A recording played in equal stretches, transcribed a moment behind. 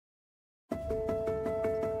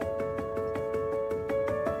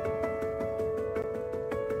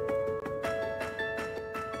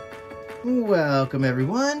Welcome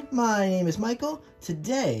everyone, my name is Michael.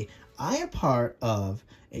 Today I am part of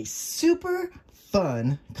a super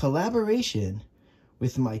fun collaboration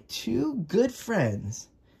with my two good friends,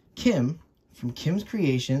 Kim from Kim's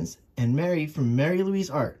Creations and Mary from Mary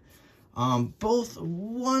LouiseArt. Both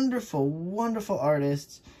wonderful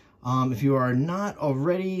artists. If you are not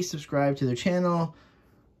already subscribed to their channel,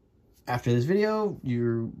 after this video,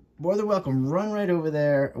 you're more than welcome. Run right over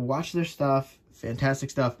there, watch their stuff. Fantastic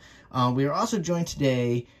stuff. We are also joined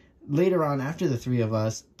today, later on after the three of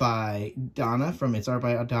us, by Donna from It's Art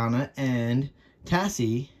by Donna and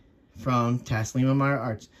Tassie from Tasslima Meyer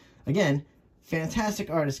Arts. Again, fantastic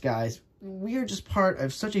artists, guys. We are just part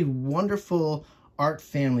of such a wonderful art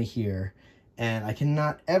family here, and I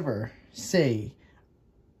cannot ever say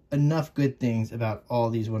enough good things about all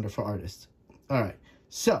these wonderful artists. All right,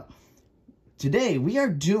 so today we are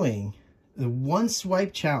doing the one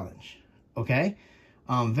swipe challenge. Okay,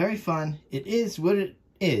 very fun. It is what it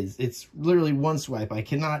is. It's literally one swipe. I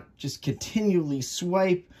cannot just continually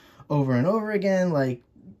swipe over and over again like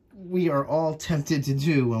we are all tempted to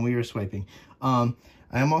do when we are swiping. I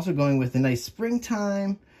am also going with a nice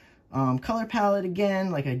springtime color palette again,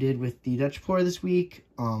 like I did with the Dutch pour this week.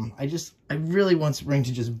 I really want spring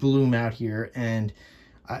to just bloom out here, and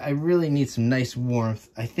I really need some nice warmth.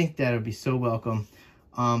 I think that would be so welcome.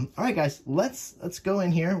 All right, guys, let's go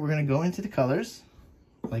in here. We're going to go into the colors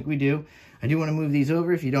like we do. I do want to move these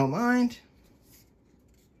over if you don't mind.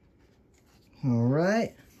 All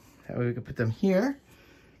right. That way we can put them here.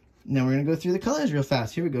 Now we're going to go through the colors real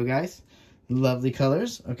fast. Here we go, guys. Lovely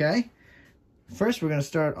colors, okay? First, we're going to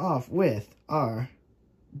start off with our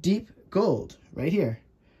deep gold right here.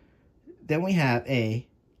 Then we have a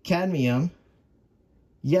cadmium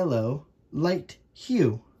yellow light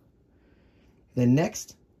hue. The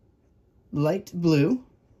next, light blue.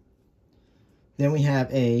 Then we have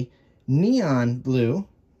a neon blue.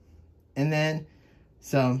 And then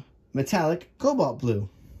some metallic cobalt blue.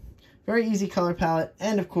 Very easy color palette.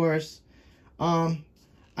 And of course,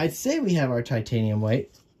 I'd say we have our titanium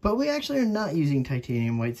white, but we actually are not using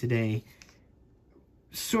titanium white today.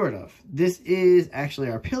 Sort of. This is actually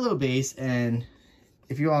our pillow base, and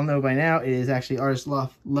if you all know by now, it is actually Artist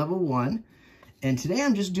Loft Level 1. And today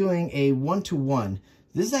I'm just doing a 1-to-1.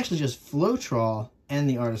 This is actually just Floetrol and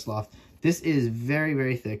the Artist Loft. This is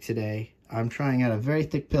very thick today. I'm trying out a very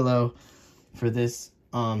thick pillow for this.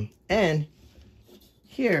 And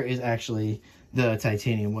here is actually the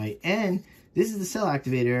titanium white. And this is the cell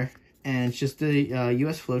activator, and it's just the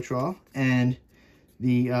US Floetrol. And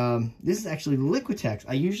the this is actually Liquitex.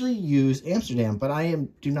 I usually use Amsterdam, but I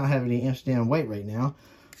do not have any Amsterdam white right now.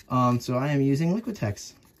 So I am using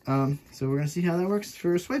Liquitex. So we're going to see how that works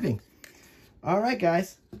for swiping. All right,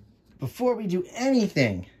 guys, before we do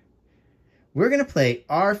anything, we're going to play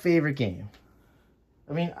our favorite game.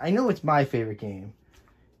 I mean, I know it's my favorite game.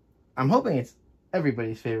 I'm hoping it's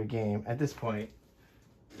everybody's favorite game at this point.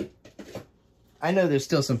 I know there's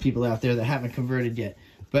still some people out there that haven't converted yet,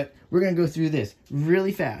 but we're going to go through this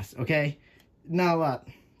really fast, okay? Not a lot.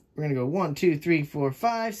 We're going to go 1, 2, 3, 4,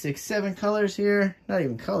 5, 6, 7 colors here. Not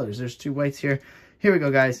even colors. There's 2 whites here. Here we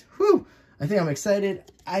go, guys. Whew! I think I'm excited.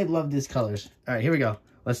 I love these colors. All right, here we go.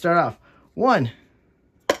 Let's start off. 1,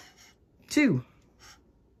 2,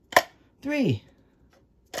 3,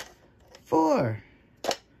 4,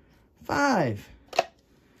 5,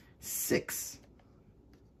 6,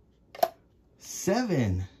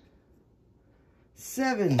 7.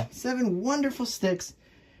 7 wonderful sticks,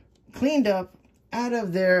 cleaned up out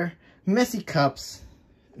of their messy cups.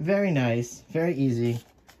 Very nice, very easy.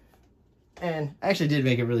 And I actually did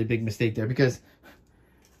make a really big mistake there because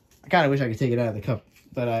I kind of wish I could take it out of the cup,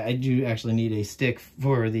 but I do actually need a stick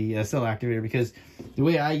for the cell activator, because the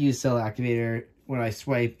way I use cell activator when I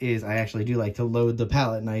swipe is I actually do like to load the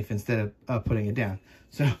palette knife instead of putting it down.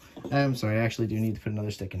 So I'm sorry, I actually do need to put another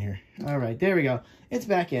stick in here. All right, there we go. It's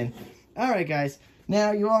back in. All right, guys.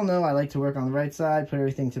 Now, you all know I like to work on the right side, put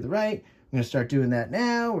everything to the right. I'm going to start doing that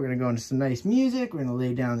now. We're going to go into some nice music. We're going to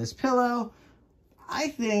lay down this pillow. I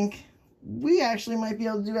think we actually might be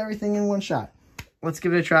able to do everything in one shot. Let's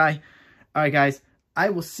give it a try. All right, guys.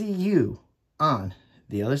 I will see you on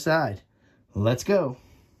the other side. Let's go.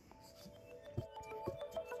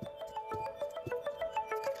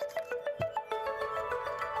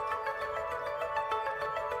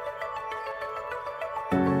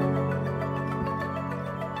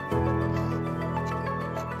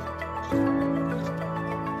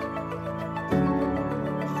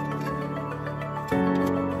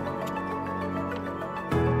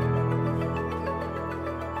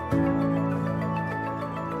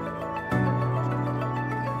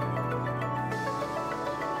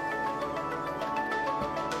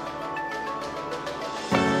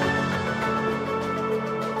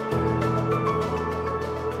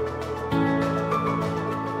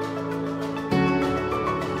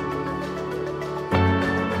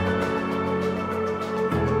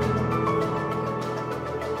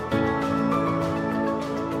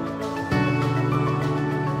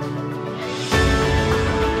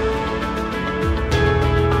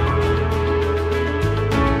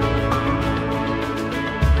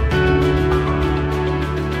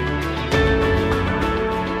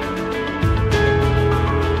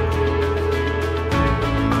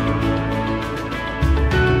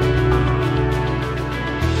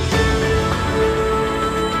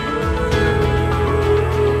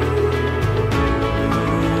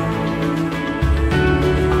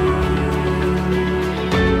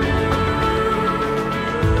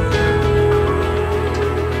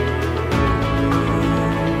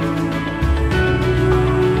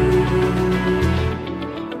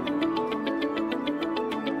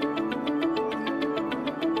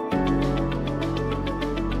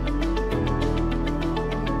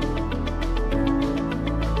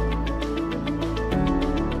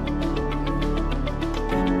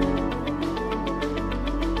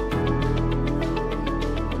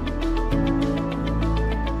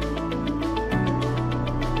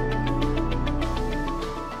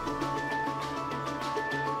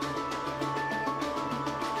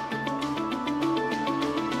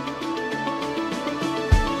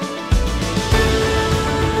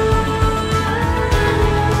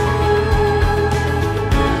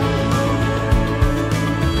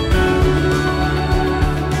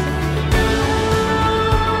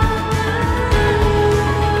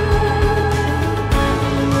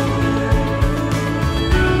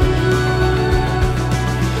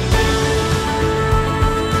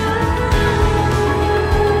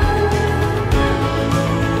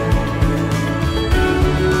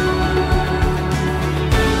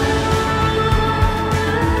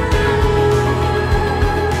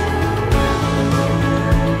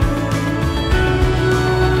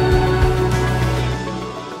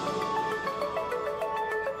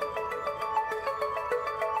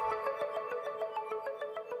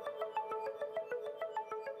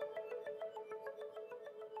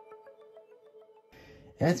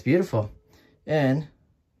 Yeah, it's beautiful. And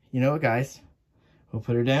you know what, guys? We'll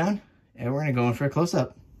put her down and we're going to go in for a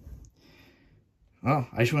close-up. Oh,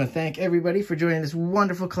 I just want to thank everybody for joining this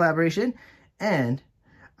wonderful collaboration, and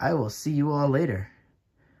I will see you all later.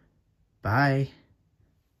 Bye.